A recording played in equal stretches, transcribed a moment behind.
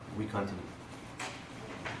we continue.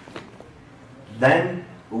 Then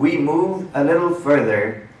we moved a little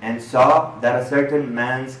further and saw that a certain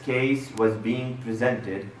man's case was being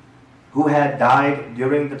presented who had died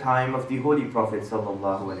during the time of the Holy Prophet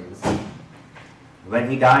ﷺ. When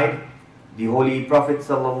he died, the Holy Prophet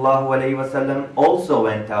ﷺ also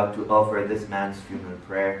went out to offer this man's funeral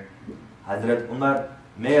prayer. Hazrat Umar,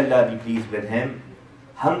 may Allah be pleased with him,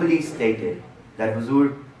 humbly stated that,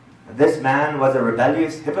 Huzur, this man was a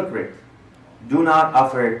rebellious hypocrite. Do not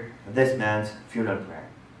offer this man's funeral prayer.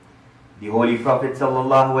 The Holy Prophet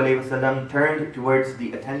ﷺ turned towards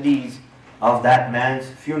the attendees of that man's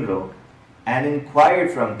funeral and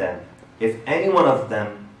inquired from them if any one of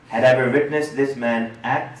them had ever witnessed this man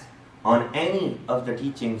act on any of the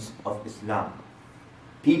teachings of Islam.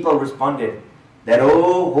 People responded that,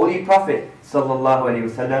 O Holy Prophet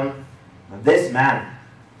ﷺ, this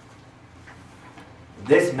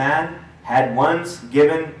man had once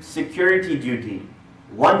given security duty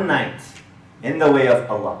one night in the way of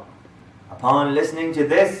Allah. Upon listening to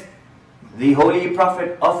this, the Holy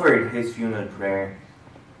Prophet offered his funeral prayer,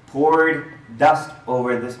 poured dust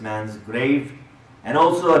over this man's grave, and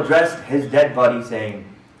also addressed his dead body saying,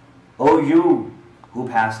 O you who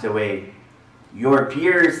passed away, your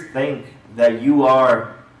peers think that you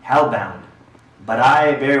are hell-bound, but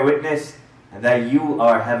I bear witness that you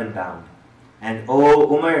are heaven-bound. And O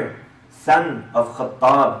Umar, son of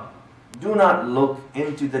Khattab, do not look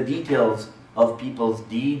into the details of people's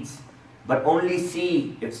deeds, but only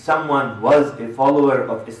see if someone was a follower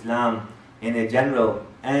of Islam in a general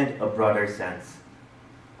and a broader sense.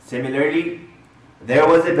 Similarly, there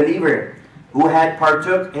was a believer who had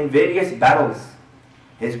partook in various battles.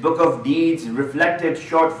 His book of deeds reflected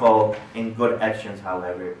shortfall in good actions,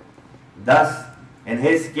 however. Thus, in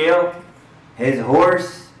his scale, his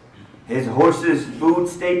horse's food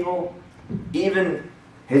staple, even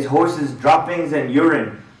his horse's droppings and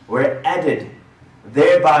urine were added.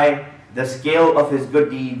 Thereby, the scale of his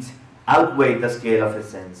good deeds outweighed the scale of his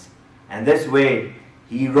sins. And this way,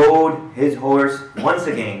 he rode his horse once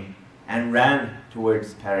again and ran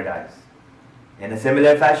towards paradise. In a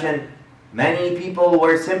similar fashion, many people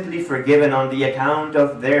were simply forgiven on the account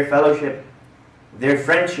of their fellowship, their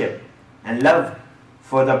friendship, and love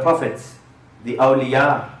for the prophets, the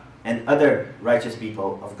awliya, and other righteous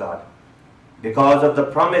people of God. Because of the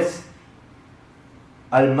promise,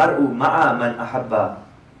 Al-mar'u ma'a man ahabba,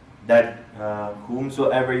 that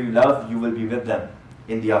whomsoever you love, you will be with them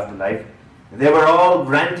in the afterlife. They were all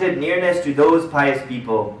granted nearness to those pious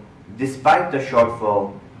people, despite the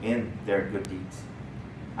shortfall in their good deeds.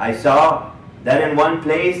 I saw that in one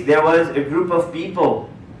place there was a group of people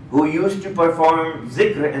who used to perform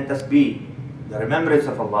zikr and tasbih, the remembrance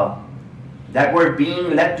of Allah, that were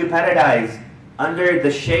being led to paradise under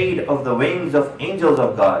the shade of the wings of angels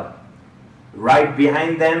of God. Right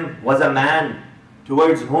behind them was a man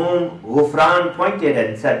towards whom Ghufran pointed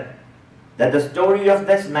and said that the story of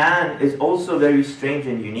this man is also very strange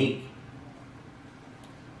and unique.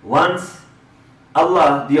 Once,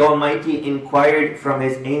 Allah the Almighty inquired from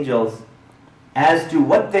His angels as to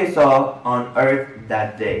what they saw on earth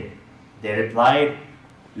that day. They replied,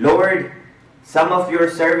 Lord, some of your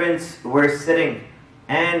servants were sitting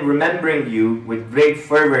and remembering you with great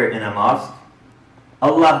fervor in a mosque.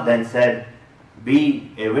 Allah then said,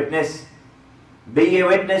 Be a witness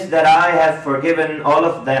that I have forgiven all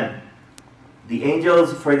of them. The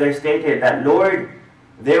angels further stated that, Lord,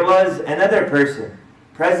 there was another person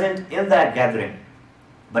present in that gathering,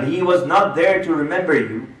 but he was not there to remember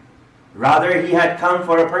you. Rather, he had come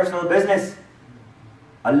for a personal business.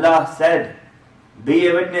 Allah said, Be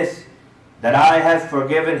a witness that I have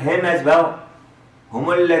forgiven him as well. هُمُ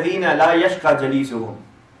الَّذِينَ لَا يَشْقَى جَلِيسُهُمْ.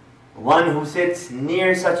 One who sits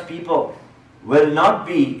near such people will not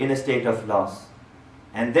be in a state of loss.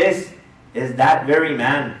 And this is that very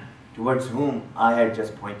man towards whom I had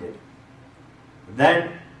just pointed.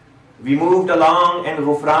 Then we moved along and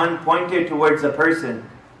Ghufran pointed towards a person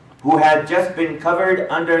who had just been covered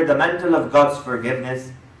under the mantle of God's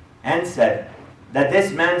forgiveness and said that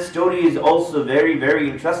this man's story is also very, very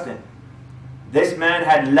interesting. This man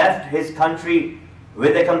had left his country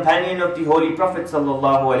with a companion of the Holy Prophet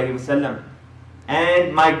ﷺ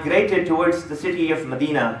and migrated towards the city of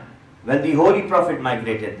Medina when the Holy Prophet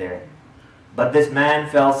migrated there. But this man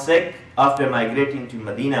fell sick after migrating to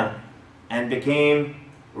Medina and became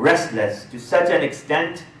restless to such an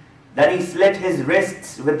extent that he slit his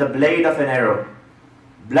wrists with the blade of an arrow.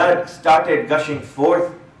 Blood started gushing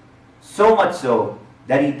forth, so much so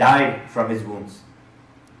that he died from his wounds.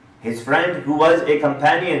 His friend, who was a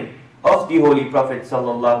companion of the Holy Prophet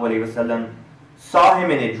ﷺ, saw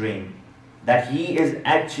him in a dream that he is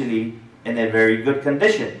actually in a very good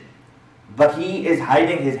condition, but he is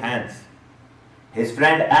hiding his hands. His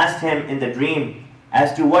friend asked him in the dream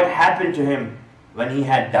as to what happened to him when he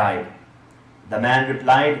had died. The man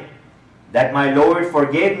replied that my Lord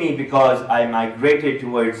forgave me because I migrated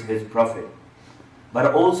towards his Prophet,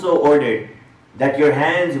 but also ordered that your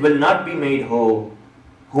hands will not be made whole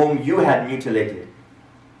whom you had mutilated.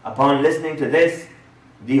 Upon listening to this,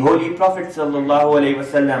 the Holy Prophet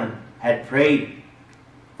ﷺ had prayed,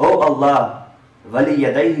 O Allah, wali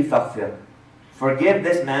yadayhi faghfir, forgive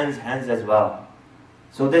this man's hands as well.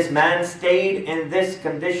 So this man stayed in this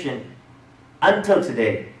condition until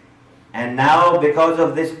today. And now because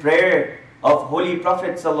of this prayer of Holy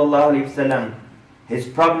Prophet ﷺ, his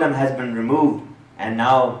problem has been removed and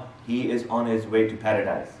now he is on his way to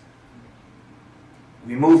paradise.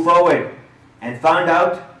 We move forward and found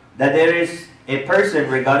out that there is a person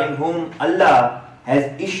regarding whom Allah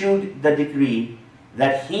has issued the decree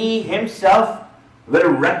that He Himself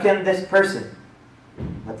will reckon this person.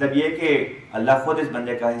 मतलब ये कि Allah खुद इस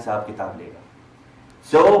बंदे का हिसाब किताब लेगा.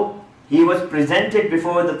 So he was presented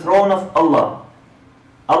before the throne of Allah.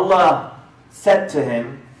 Allah said to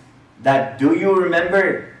him that, do you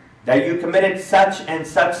remember that you committed such and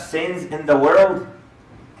such sins in the world?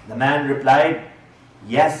 The man replied,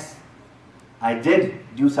 yes, I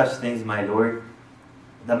did do such things, my Lord.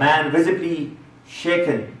 The man, visibly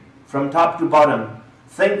shaken from top to bottom,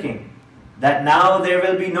 thinking that now there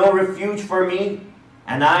will be no refuge for me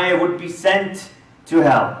and I would be sent to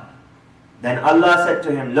hell. Then Allah said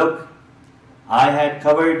to him, look, I had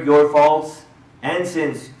covered your faults and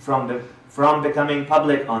sins from becoming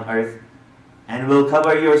public on earth, and will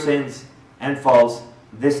cover your sins and faults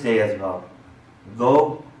this day as well.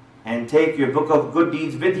 Go and take your book of good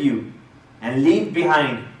deeds with you, and leave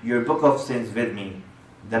behind your book of sins with me.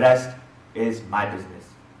 The rest is my business.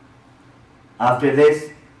 After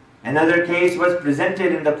this, another case was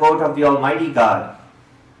presented in the court of the Almighty God.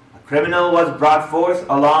 A criminal was brought forth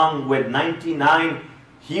along with 99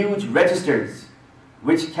 huge registers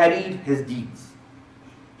which carried his deeds.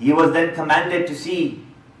 He was then commanded to see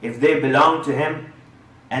if they belonged to him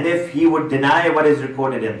and if he would deny what is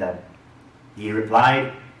recorded in them. He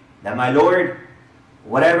replied that, my Lord,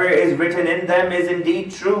 whatever is written in them is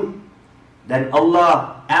indeed true. Then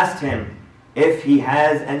Allah asked him if he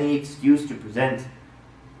has any excuse to present.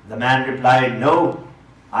 The man replied, no,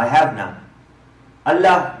 I have none.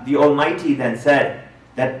 Allah the Almighty then said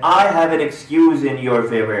that I have an excuse in your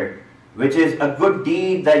favor, which is a good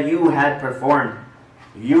deed that you had performed.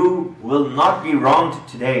 You will not be wronged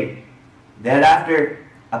today. Thereafter,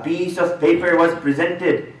 a piece of paper was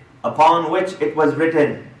presented upon which it was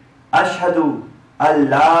written, Ashhadu an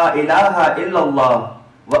la ilaha illallah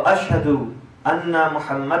wa ashhadu anna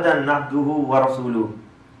Muhammadan abduhu wa rasuluh.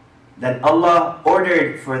 Then Allah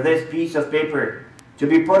ordered for this piece of paper to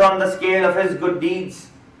be put on the scale of his good deeds.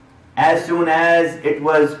 As soon as it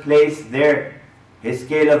was placed there, his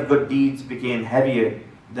scale of good deeds became heavier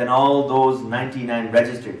than all those 99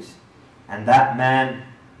 registers. And that man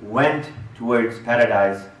went towards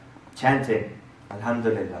paradise chanting,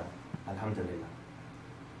 Alhamdulillah, Alhamdulillah.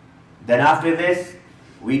 Then after this,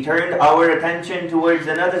 we turned our attention towards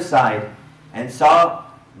another side and saw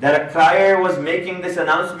that a crier was making this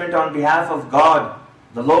announcement on behalf of God,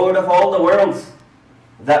 the Lord of all the worlds,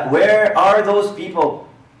 that where are those people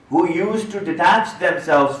who used to detach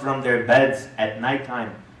themselves from their beds at night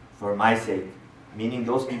time for my sake? Meaning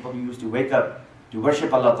those people who used to wake up to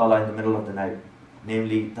worship Allah Ta'ala in the middle of the night,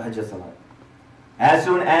 namely Tahajjud Salat. As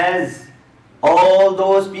soon as all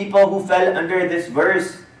those people who fell under this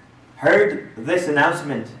verse heard this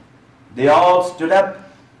announcement, they all stood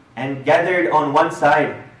up and gathered on one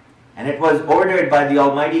side, and it was ordered by the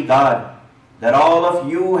Almighty God that all of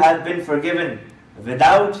you have been forgiven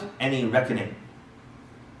without any reckoning.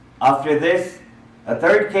 After this, a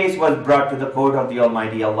third case was brought to the court of the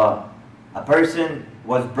Almighty Allah. A person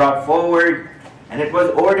was brought forward, and it was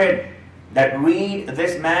ordered that read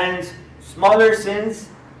this man's smaller sins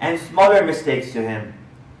and smaller mistakes to him,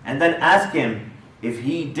 and then ask him if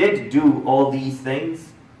he did do all these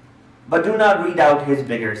things, but do not read out his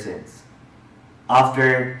bigger sins.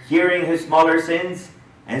 After hearing his smaller sins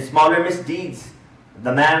and smaller misdeeds,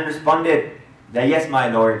 the man responded that, yes, my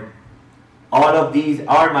Lord, all of these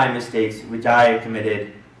are my mistakes which I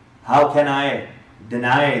committed. How can I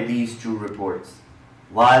deny these true reports?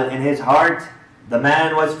 While in his heart, the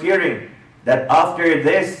man was fearing that after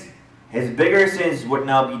this, his bigger sins would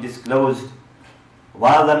now be disclosed.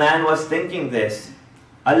 While the man was thinking this,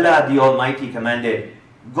 Allah the Almighty commanded,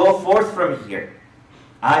 go forth from here.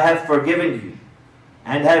 I have forgiven you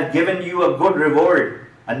and have given you a good reward,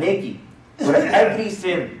 a neki. for every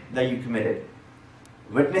sin that you committed.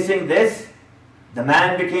 Witnessing this, the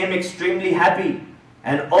man became extremely happy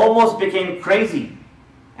and almost became crazy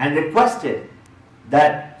and requested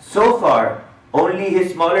that so far only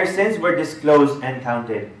his smaller sins were disclosed and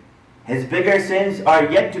counted. His bigger sins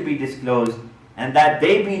are yet to be disclosed, and that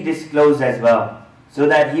they be disclosed as well, so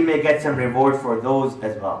that he may get some reward for those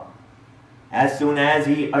as well. As soon as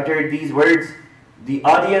he uttered these words, the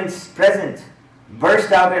audience present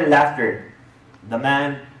burst out in laughter. The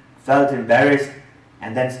man felt embarrassed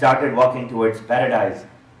and then started walking towards paradise,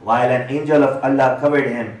 while an angel of Allah covered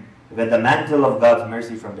him with the mantle of God's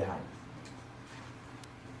mercy from behind.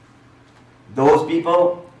 Those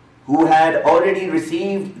people who had already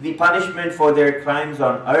received the punishment for their crimes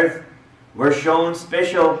on earth were shown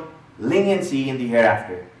special leniency in the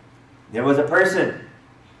hereafter. There was a person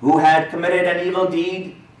who had committed an evil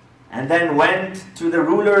deed and then went to the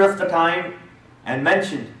ruler of the time and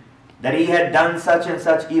mentioned that he had done such and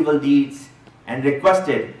such evil deeds and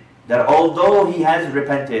requested that although he has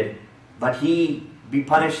repented, but he be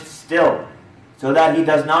punished still, so that he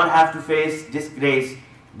does not have to face disgrace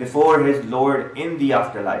before his Lord in the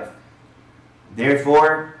afterlife.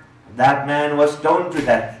 Therefore, that man was stoned to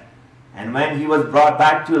death, and when he was brought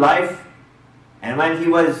back to life, and when he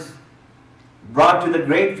was brought to the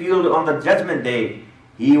great field on the judgment day,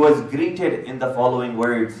 he was greeted in the following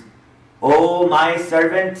words: "O my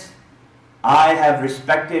servant, I have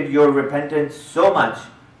respected your repentance so much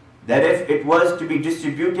that if it was to be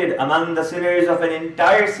distributed among the sinners of an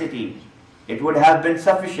entire city, it would have been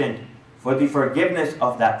sufficient for the forgiveness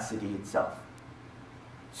of that city itself."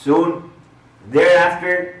 Soon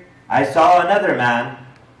thereafter, I saw another man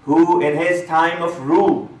who in his time of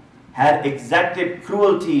rule had exacted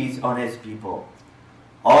cruelties on his people.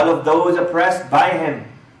 All of those oppressed by him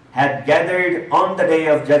had gathered on the day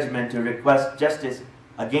of judgment to request justice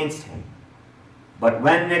against him. But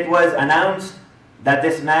when it was announced that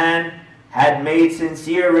this man had made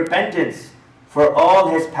sincere repentance for all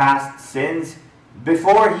his past sins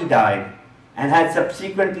before he died, and had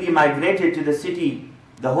subsequently migrated to the city,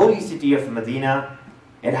 the holy city of Medina,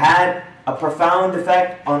 it had a profound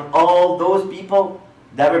effect on all those people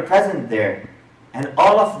that were present there, and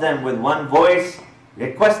all of them with one voice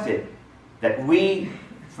requested that we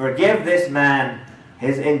forgive this man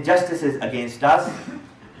his injustices against us,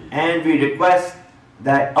 and we request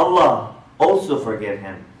that Allah also forgive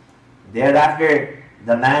him. Thereafter,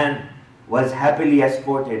 the man was happily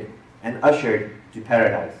escorted and ushered to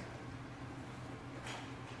paradise.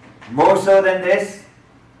 More so than this,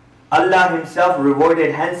 Allah Himself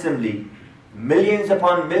rewarded handsomely millions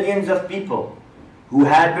upon millions of people who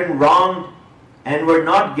had been wronged and were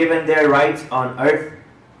not given their rights on earth.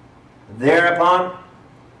 Thereupon,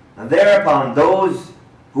 those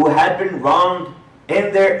who had been wronged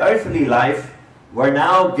in their earthly life were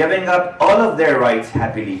now giving up all of their rights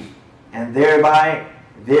happily, and thereby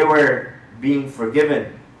they were being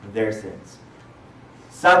forgiven their sins.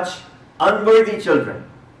 Such unworthy children,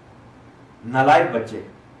 nalaik bache,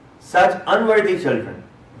 such unworthy children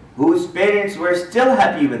whose parents were still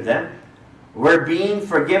happy with them were being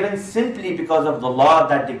forgiven simply because of the law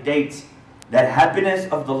that dictates that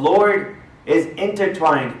happiness of the Lord is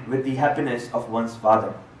intertwined with the happiness of one's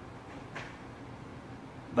father.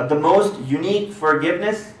 But the most unique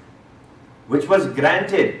forgiveness which was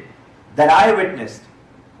granted that I witnessed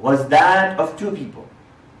was that of two people.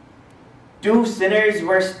 Two sinners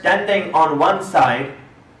were standing on one side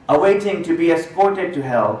awaiting to be escorted to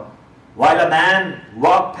hell, while a man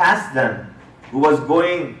walked past them who was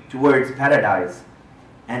going towards paradise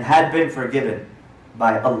and had been forgiven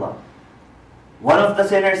by Allah. One of the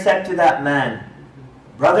sinners said to that man,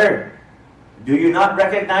 "Brother, do you not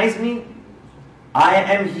recognize me? I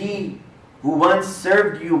am he who once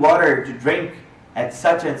served you water to drink at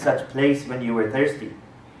such and such place when you were thirsty."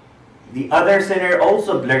 The other sinner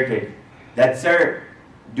also blurted that, "Sir,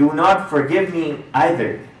 do not forgive me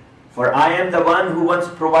either, for I am the one who once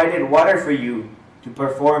provided water for you to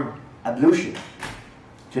perform ablution.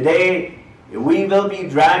 Today we will be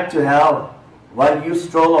dragged to hell while you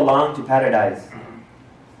stroll along to paradise."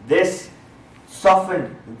 This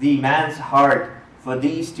softened the man's heart for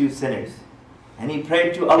these two sinners, and he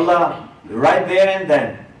prayed to Allah right there and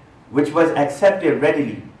then, which was accepted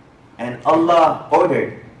readily, and Allah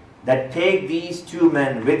ordered that take these two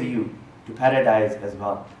men with you to paradise as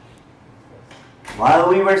well. While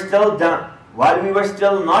we were still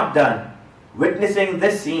not done witnessing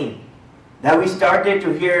this scene, that we started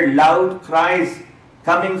to hear loud cries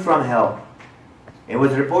coming from hell. It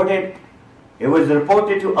was reported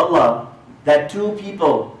to Allah that two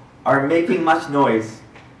people are making much noise.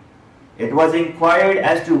 it was inquired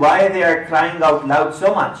as to why they are crying out loud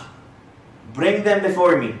so much. Bring them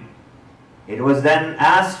before me. It was then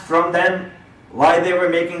asked from them why they were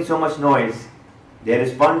making so much noise. They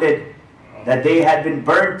responded that they had been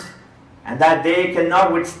burnt and that they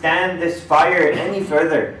cannot withstand this fire any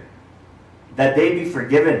further, that they be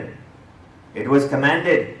forgiven. It was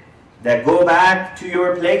commanded that go back to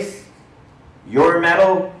your place. Your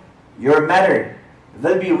matter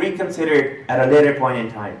will be reconsidered at a later point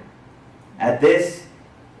in time. At this,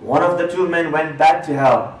 one of the two men went back to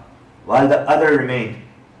hell, while the other remained.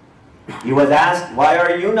 He was asked, why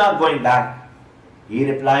are you not going back? He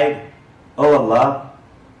replied, O Allah,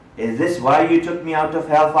 is this why you took me out of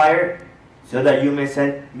hellfire, so that you may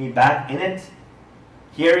send me back in it?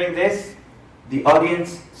 Hearing this, the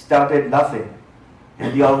audience started laughing,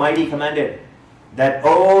 and the Almighty commanded that,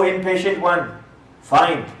 O impatient one,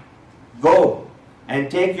 find, go, and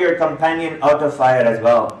take your companion out of fire as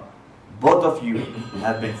well. Both of you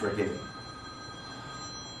have been forgiven.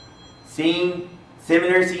 Seeing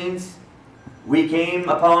similar scenes, we came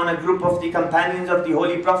upon a group of the companions of the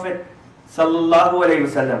Holy Prophet sallallahu alaihi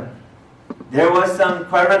wasallam. There was some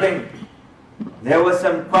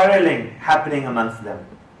quarreling happening amongst them.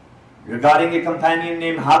 Regarding a companion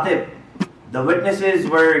named Hatib, the witnesses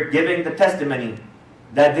were giving the testimony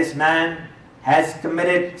that this man has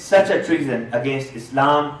committed such a treason against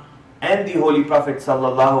Islam and the Holy Prophet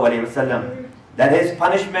sallallahu alaihi wasallam that his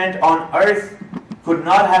punishment on earth could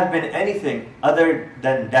not have been anything other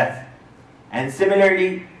than death. And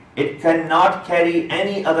similarly, it cannot carry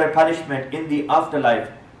any other punishment in the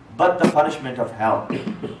afterlife but the punishment of hell.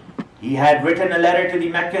 He had written a letter to the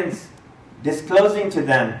Meccans disclosing to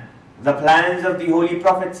them the plans of the Holy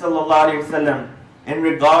Prophet ﷺ in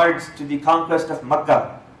regards to the conquest of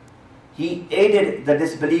Makkah. He aided the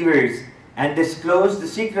disbelievers and disclosed the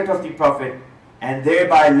secret of the Prophet, and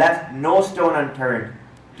thereby left no stone unturned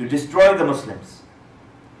to destroy the Muslims.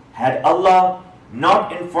 Had Allah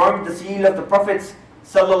not informed the seal of the Prophets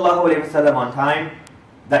ﷺ on time,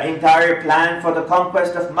 the entire plan for the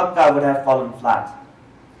conquest of Makkah would have fallen flat.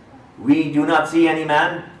 We do not see any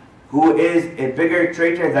man who is a bigger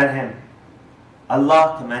traitor than him.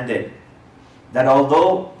 Allah commanded that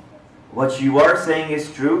although what you are saying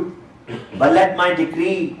is true, but let my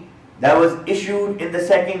decree that was issued in the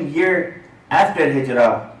second year after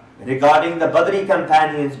Hijrah regarding the Badri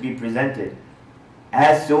companions be presented.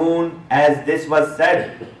 As soon as this was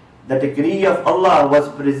said, the decree of Allah was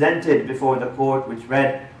presented before the court, which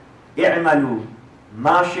read, "I'malu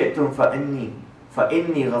ma shi'tum fa inni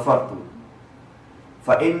ghafartu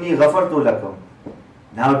lakum."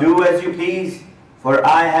 Now do as you please, for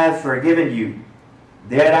I have forgiven you.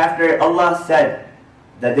 Thereafter Allah said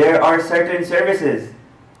that there are certain services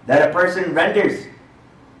that a person renders.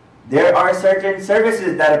 There are certain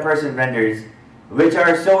services that a person renders which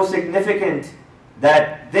are so significant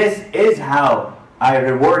that this is how I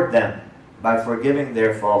reward them by forgiving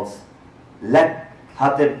their faults. Let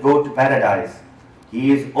Hatib go to paradise.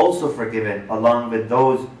 He is also forgiven along with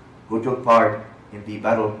those who took part in the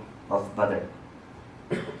battle of Badr.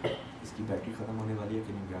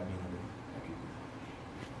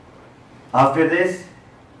 After this,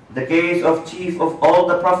 the case of chief of all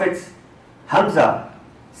the prophets, Hamza,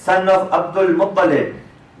 son of Abdul Muttalib,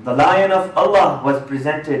 the lion of Allah, was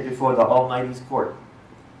presented before the Almighty's court.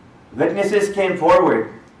 Witnesses came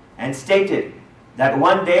forward and stated that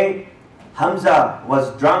one day Hamza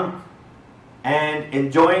was drunk and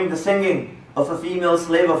enjoying the singing of a female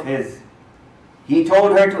slave of his. He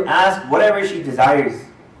told her to ask whatever she desires.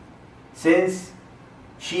 Since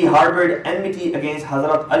she harbored enmity against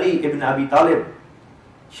Hazrat Ali ibn Abi Talib,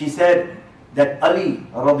 she said that Ali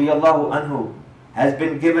radiallahu anhu has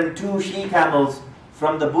been given 2 she-camels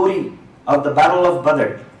from the booty of the battle of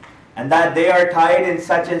Badr, and that they are tied in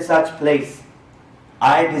such and such place.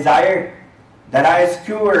 I desire that I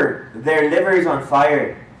skewer their livers on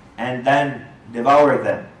fire and then devour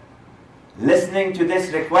them. Listening to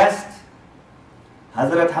this request,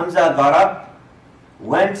 Hazrat Hamza got up,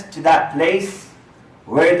 went to that place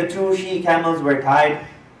where the 2 she-camels were tied,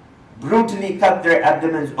 brutally cut their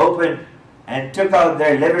abdomens open and took out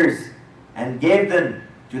their livers and gave them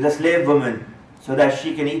to the slave woman so that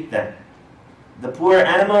she can eat them. The poor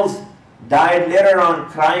animals died later on,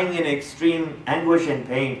 crying in extreme anguish and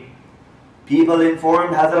pain. People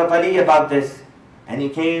informed Hazrat Ali about this, and he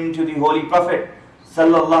came to the Holy Prophet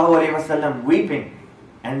sallallahu alaihi wasallam weeping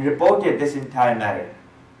and reported this entire matter.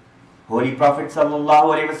 Holy Prophet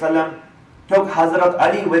sallallahu alaihi wasallam took Hazrat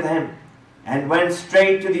Ali with him and went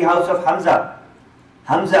straight to the house of Hamza.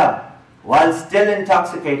 Hamza, while still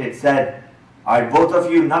intoxicated, said, "Are both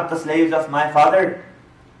of you not the slaves of my father?"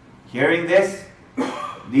 Hearing this,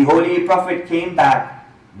 the Holy Prophet came back,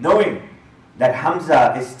 knowing that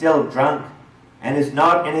Hamza is still drunk and is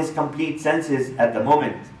not in his complete senses at the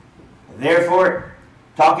moment. Therefore,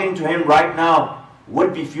 talking to him right now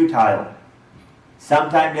would be futile.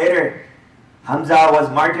 Sometime later, Hamza was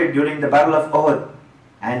martyred during the Battle of Uhud,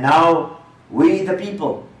 and now we, the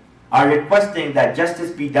people, are requesting that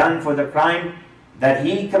justice be done for the crime that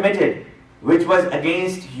he committed, which was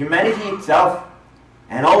against humanity itself.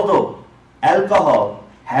 And although alcohol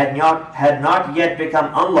had not yet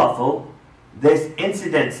become unlawful, this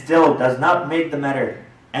incident still does not make the matter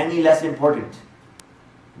any less important.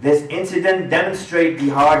 This incident demonstrates the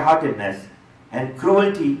hard-heartedness and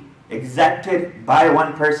cruelty exacted by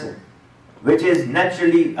one person, which is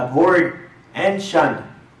naturally abhorred and shunned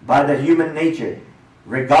by the human nature,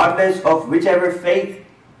 regardless of whichever faith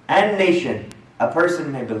and nation a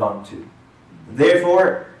person may belong to.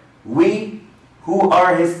 Therefore, we who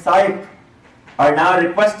are his sahib are now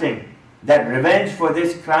requesting that revenge for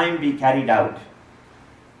this crime be carried out.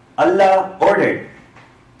 Allah ordered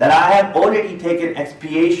that I have already taken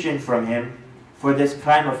expiation from him for this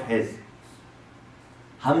crime of his.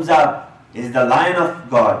 Hamza is the lion of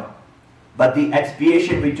God, but the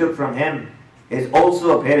expiation we took from him is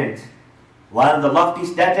also apparent. While the lofty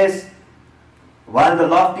status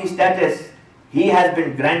he has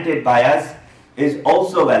been granted by us is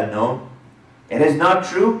also well known, it is not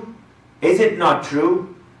true, is it not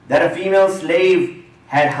true, that a female slave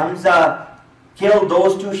had Hamza kill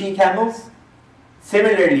those 2 she-camels?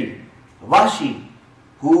 Similarly, Wahshi,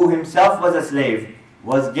 who himself was a slave,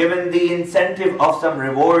 was given the incentive of some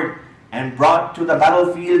reward and brought to the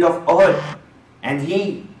battlefield of Uhud, and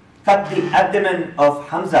he cut the abdomen of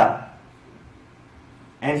Hamza.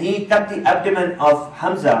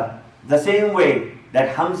 The same way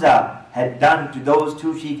that Hamza had done to those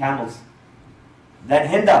 2 she-camels. Then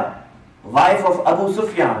Hinda, wife of Abu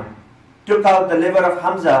Sufyan, took out the liver of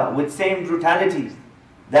Hamza with same brutality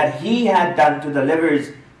that he had done to the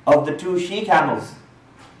livers of the 2 she-camels.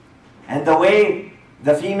 And the way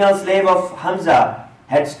the female slave of Hamza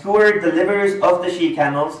had skewered the livers of the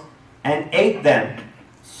she-camels and ate them,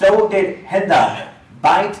 so did Hinda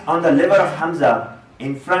bite on the liver of Hamza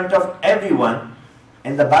in front of everyone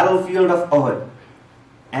in the battlefield of Uhud.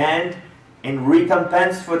 And in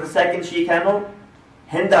recompense for the 2nd she-camel,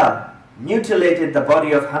 Hinda mutilated the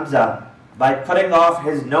body of Hamza by cutting off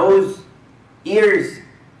his nose, ears,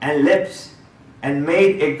 and lips, and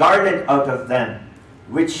made a garland out of them,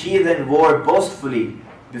 which she then wore boastfully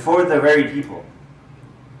before the very people.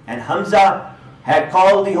 And Hamza had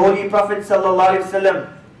called the Holy Prophet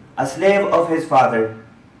ﷺ a slave of his father.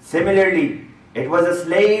 Similarly, it was a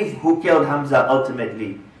slave who killed Hamza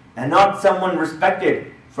ultimately, and not someone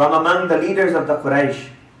respected from among the leaders of the Quraysh.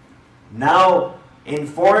 Now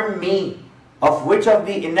inform me of which of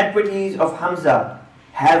the iniquities of Hamza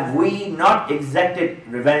have we not exacted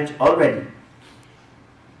revenge already?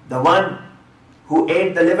 The one who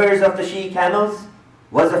ate the livers of the she-camels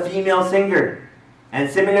was a female singer, and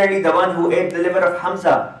similarly the one who ate the liver of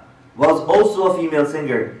Hamza was also a female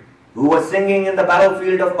singer, who was singing in the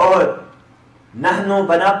battlefield of Uhud, Nahnu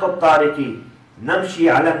banatu tariki, namshi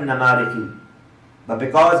ala namariki. But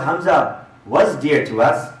because Hamza was dear to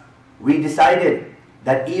us, we decided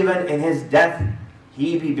that even in his death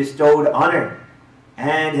he be bestowed honor,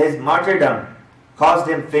 and his martyrdom caused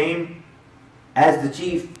him fame as the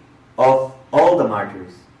chief of all the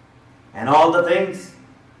martyrs. And all the things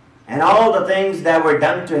that were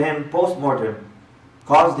done to him post-mortem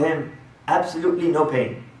caused him absolutely no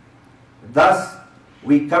pain. Thus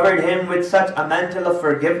we covered him with such a mantle of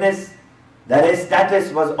forgiveness that his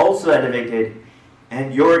status was also elevated,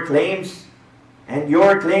 and your claims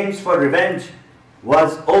for revenge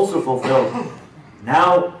was also fulfilled.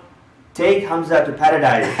 Now take Hamza to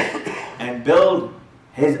paradise and build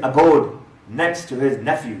his abode next to his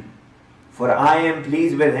nephew, for I am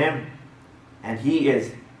pleased with him and he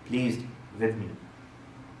is pleased with me.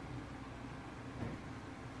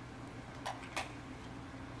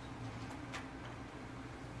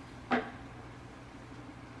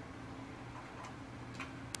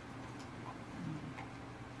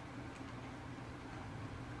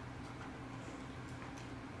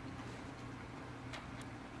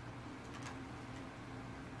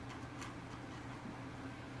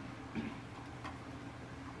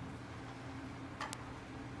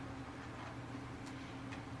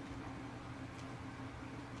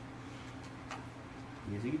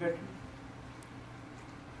 Music better?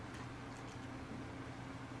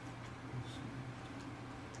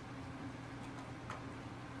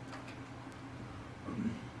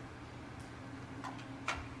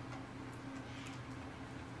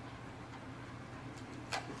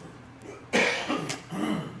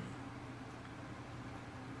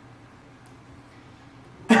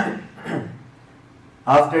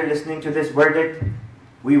 After listening to this verdict,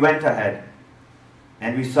 we went ahead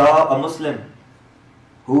and we saw a Muslim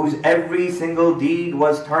whose every single deed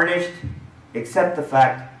was tarnished except the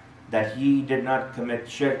fact that he did not commit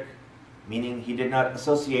shirk, meaning he did not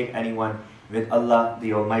associate anyone with Allah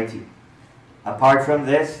the Almighty. Apart from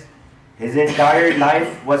this, his entire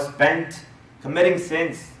life was spent committing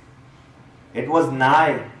sins. It was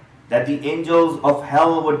nigh that the angels of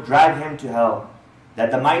hell would drag him to hell,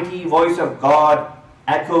 that the mighty voice of God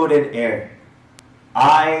echoed in air,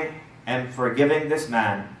 I am forgiving this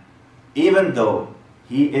man, even though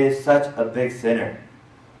he is such a big sinner.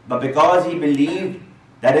 But because he believed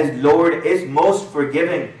that his Lord is most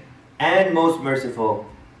forgiving and most merciful,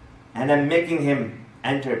 and I'm making him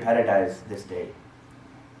enter paradise this day.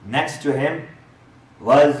 Next to him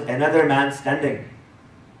was another man standing,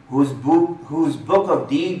 whose book of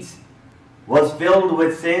deeds was filled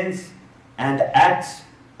with sins and acts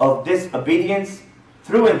of disobedience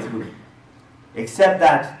through and through, except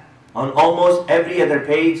that on almost every other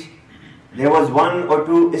page there was one or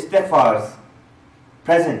two istighfars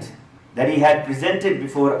present that he had presented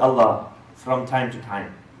before Allah from time to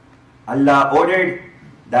time. Allah ordered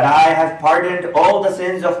that I have pardoned all the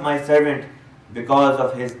sins of my servant because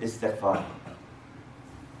of his istighfar.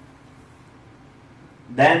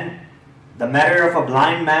 Then the matter of a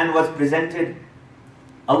blind man was presented.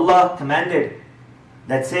 Allah commanded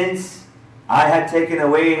that since I had taken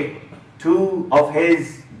away two of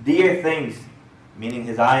his dear things, meaning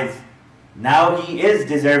his eyes, now he is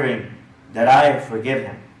deserving that I forgive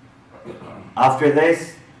him. After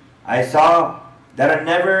this, I saw that a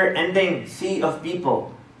never-ending sea of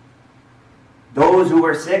people, those who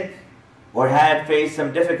were sick or had faced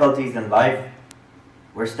some difficulties in life,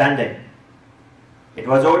 were standing. It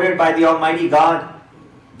was ordered by the Almighty God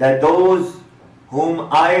that those whom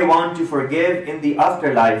I want to forgive in the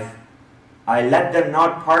afterlife, I let them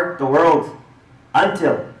not part the world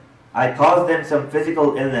until I cause them some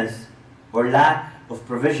physical illness or lack of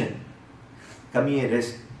provision, kami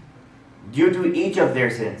risk, due to each of their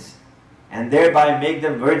sins, and thereby make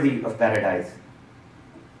them worthy of paradise.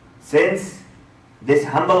 Since this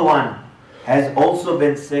humble one has also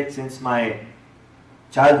been sick since my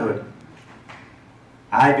childhood,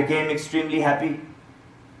 I became extremely happy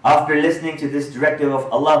after listening to this directive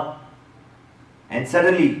of Allah, and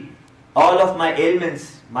suddenly all of my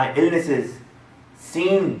ailments, my illnesses,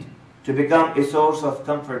 seemed to become a source of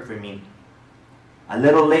comfort for me. A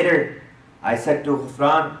little later, I said to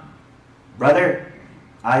Ghufran, brother,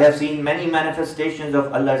 I have seen many manifestations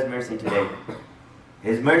of Allah's mercy today.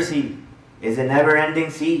 His mercy is a never-ending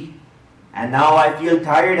sea, and now I feel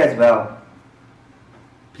tired as well.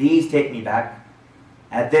 Please take me back.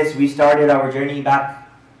 At this, we started our journey back.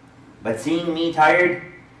 But seeing me tired,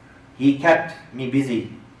 he kept me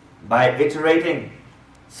busy by iterating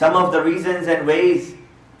some of the reasons and ways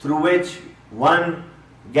through which one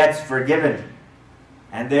gets forgiven.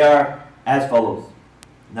 And they are as follows.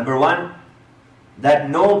 Number one, that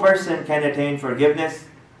no person can attain forgiveness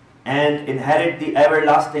and inherit the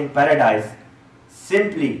everlasting paradise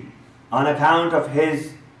simply on account of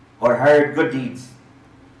his or her good deeds,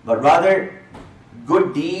 but rather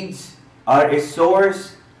good deeds are a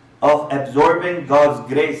source of absorbing God's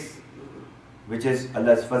grace, which is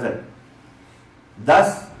Allah's fazl.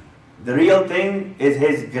 Thus, the real thing is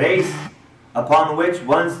His grace upon which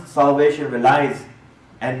one's salvation relies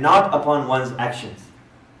and not upon one's actions.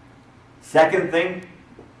 Second thing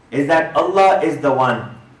is that Allah is the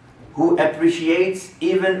one who appreciates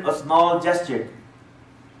even a small gesture.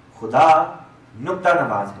 Khuda nukta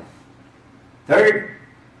nawaz hai.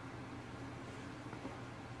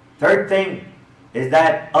 Third thing is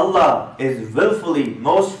that Allah is willfully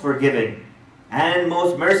most forgiving and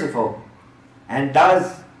most merciful and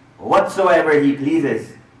does whatsoever He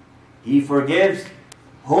pleases. He forgives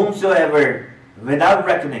whomsoever without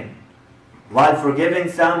reckoning, while forgiving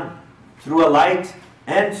some through a light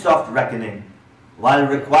and soft reckoning, while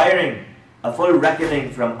requiring a full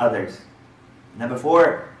reckoning from others. Number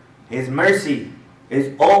 4, His mercy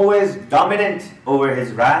is always dominant over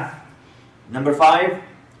His wrath. Number 5,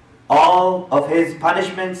 all of His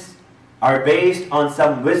punishments are based on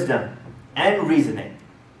some wisdom and reasoning,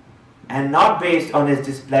 and not based on His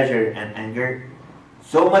displeasure and anger,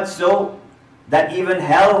 so much so that even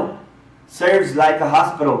hell serves like a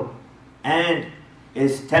hospital and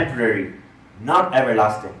is temporary, not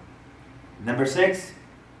everlasting. Number 6,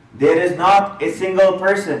 there is not a single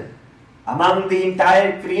person among the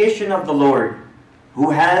entire creation of the Lord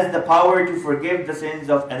who has the power to forgive the sins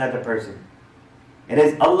of another person. It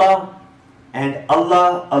is Allah and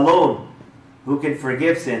Allah alone who can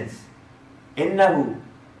forgive sins. إِنَّهُ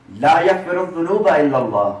لا يغفر الذنوب إلا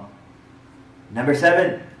الله. Number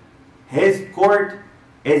 7, His court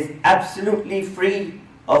is absolutely free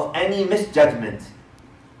of any misjudgment.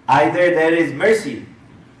 Either there is mercy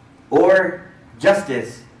or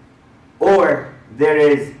justice, or there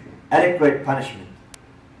is adequate punishment.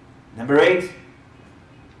 Number 8,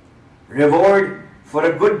 reward for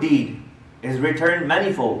a good deed is returned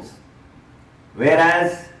manifolds,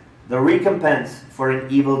 whereas the recompense for an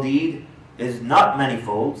evil deed is not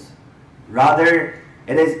manifolds, rather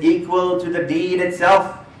it is equal to the deed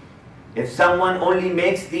itself. If someone only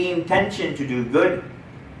makes the intention to do good,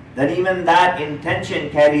 then even that intention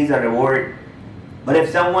carries a reward. But if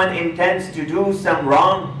someone intends to do some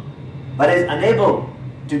wrong, but is unable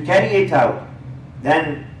to carry it out,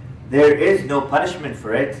 then there is no punishment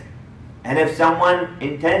for it. And if someone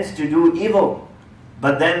intends to do evil,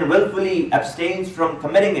 but then willfully abstains from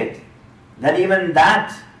committing it, then even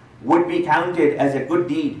that would be counted as a good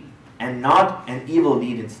deed and not an evil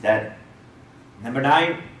deed instead. Number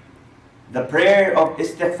 9, the prayer of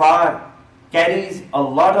istighfar carries a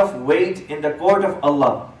lot of weight in the court of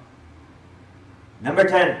Allah. Number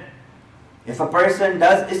 10, if a person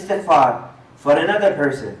does istighfar for another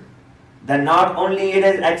person, then not only it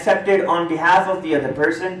is accepted on behalf of the other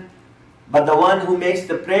person, but the one who makes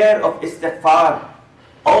the prayer of istighfar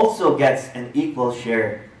also gets an equal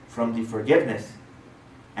share from the forgiveness.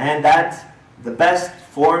 And that the best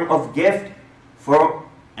form of gift from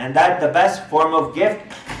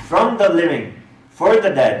the living for the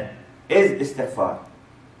dead is istighfar.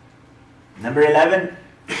 Number 11,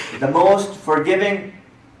 the most forgiving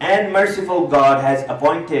and merciful God has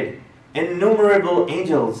appointed innumerable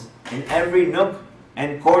angels in every nook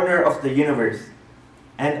and corner of the universe,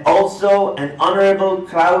 and also an honorable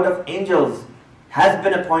crowd of angels has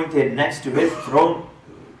been appointed next to His throne,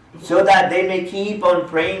 so that they may keep on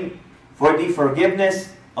praying for the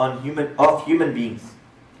forgiveness of human beings.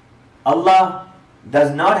 Allah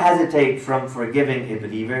does not hesitate from forgiving a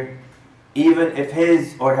believer, even if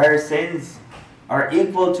his or her sins are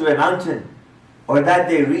equal to a mountain, or that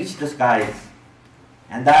they reach the skies,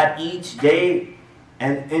 and that each day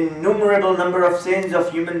an innumerable number of sins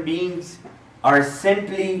of human beings are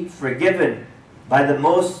simply forgiven by the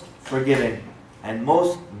most forgiving and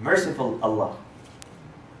most merciful Allah.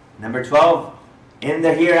 Number 12, in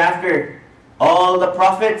the hereafter, all the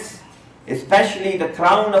prophets, especially the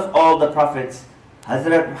crown of all the prophets,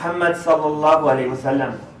 Hazrat Muhammad sallallahu alaihi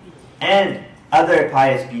wasallam, and other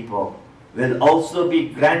pious people will also be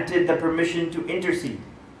granted the permission to intercede.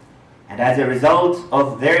 And as a result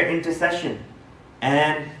of their intercession,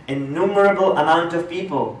 an innumerable amount of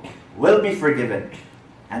people will be forgiven.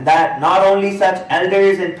 And that not only such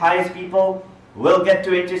elders and pious people will get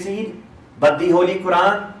to intercede, but the Holy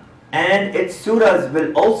Quran and its surahs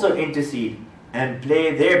will also intercede and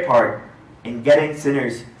play their part in getting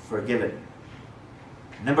sinners forgiven.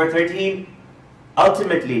 Number 13,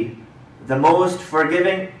 ultimately, the most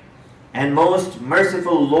forgiving and most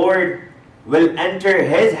merciful Lord will enter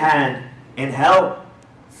His hand in hell,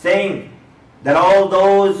 saying that all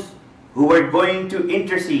those who were going to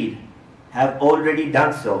intercede have already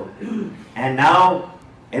done so. And now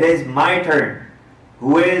it is my turn,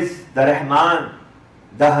 who is the Rahman,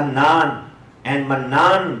 the Hannan and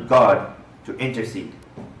Mannan God, to intercede.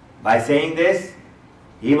 By saying this,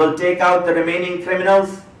 He will take out the remaining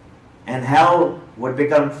criminals, and hell would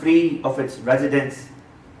become free of its residents,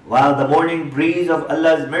 while the morning breeze of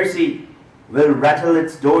Allah's mercy will rattle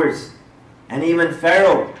its doors. And even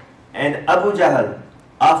Pharaoh and Abu Jahl,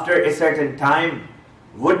 after a certain time,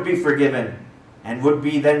 would be forgiven and would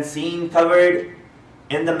be then seen covered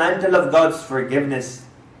in the mantle of God's forgiveness.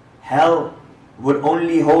 Hell would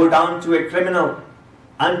only hold on to a criminal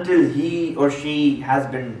until he or she has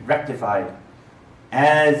been rectified.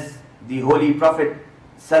 As the Holy Prophet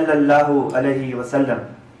sallallahu alaihi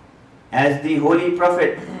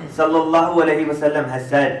wasallam has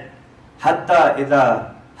said, Hatta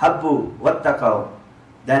idha habbu wattaqaw,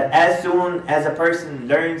 that as soon as a person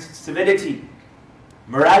learns civility,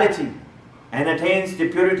 morality, and attains the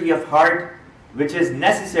purity of heart which is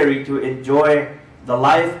necessary to enjoy the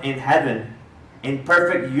life in heaven in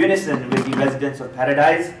perfect unison with the residents of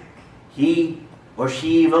paradise, he or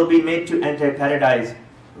she will be made to enter paradise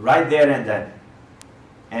right there and then.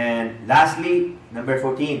 And lastly, number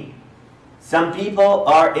 14, some people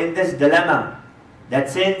are in this dilemma that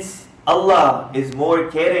since Allah is more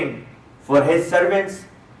caring for His servants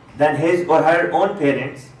than his or her own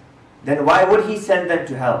parents, then why would He send them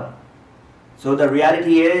to hell? So the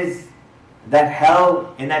reality is that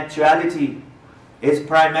hell in actuality is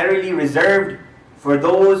primarily reserved for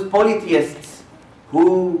those polytheists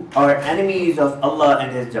who are enemies of Allah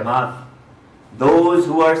and His Jamaat, those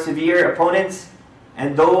who are severe opponents,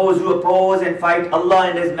 and those who oppose and fight Allah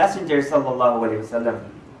and His Messenger sallallahu alaihi wasallam.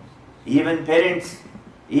 Even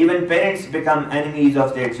parents become enemies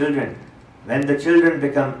of their children when the children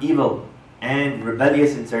become evil and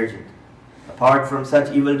rebellious insurgent. Apart from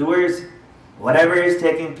such evildoers, whatever is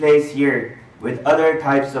taking place here with other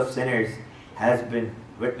types of sinners has been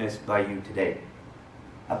witnessed by you today.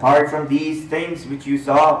 Apart from these things which you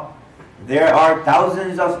saw, there are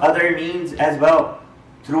thousands of other means as well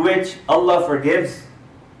through which Allah forgives,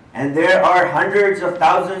 and there are hundreds of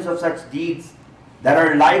thousands of such deeds that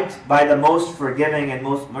are liked by the most forgiving and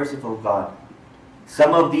most merciful God.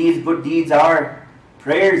 Some of these good deeds are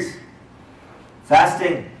prayers,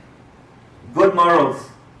 fasting, good morals,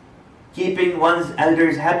 keeping one's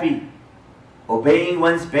elders happy, obeying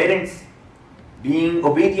one's parents, being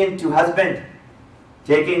obedient to husband,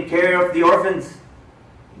 taking care of the orphans,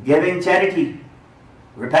 giving charity,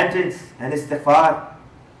 repentance and istighfar,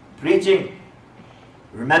 preaching,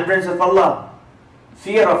 remembrance of Allah,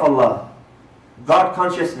 fear of Allah, God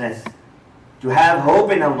consciousness, to have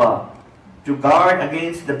hope in Allah, to guard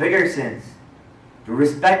against the bigger sins, to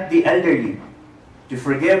respect the elderly, to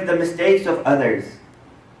forgive the mistakes of others,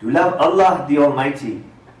 to love Allah the Almighty,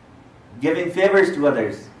 giving favors to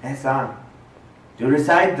others, ihsan, to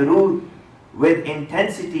recite durood with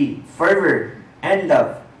intensity, fervor and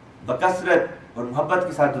love, bakasrat और मोहब्बत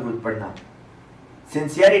के साथ दुरूद पढ़ना,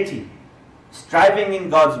 sincerity, striving in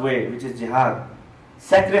God's way, which is jihad,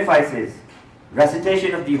 sacrifices,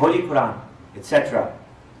 recitation of the Holy Quran, etc.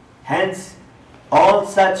 Hence, all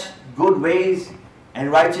such good ways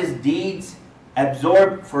and righteous deeds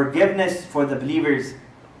absorb forgiveness for the believers,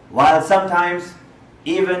 while sometimes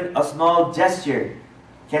even a small gesture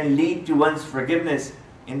can lead to one's forgiveness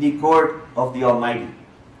in the court of the Almighty.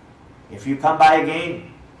 If you come by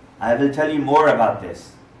again, I will tell you more about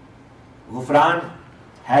this. Ghufran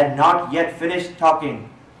had not yet finished talking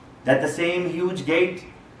that the same huge gate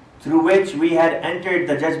through which we had entered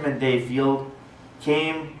the Judgment Day field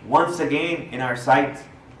came once again in our sight.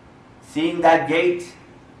 Seeing that gate,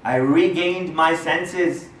 I regained my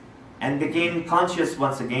senses and became conscious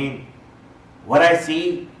once again. What I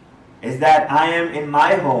see is that I am in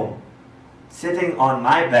my home, sitting on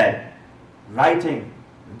my bed, writing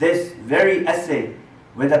this very essay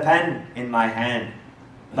with a pen in my hand.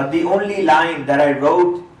 But the only line that I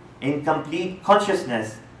wrote in complete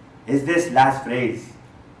consciousness is this last phrase.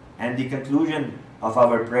 And the conclusion of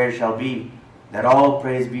our prayer shall be that all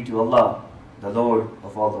praise be to Allah, the Lord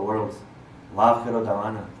of all the worlds. Wa akhiru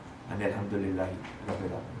da'wana and alhamdulillahi rabbil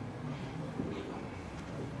alamin.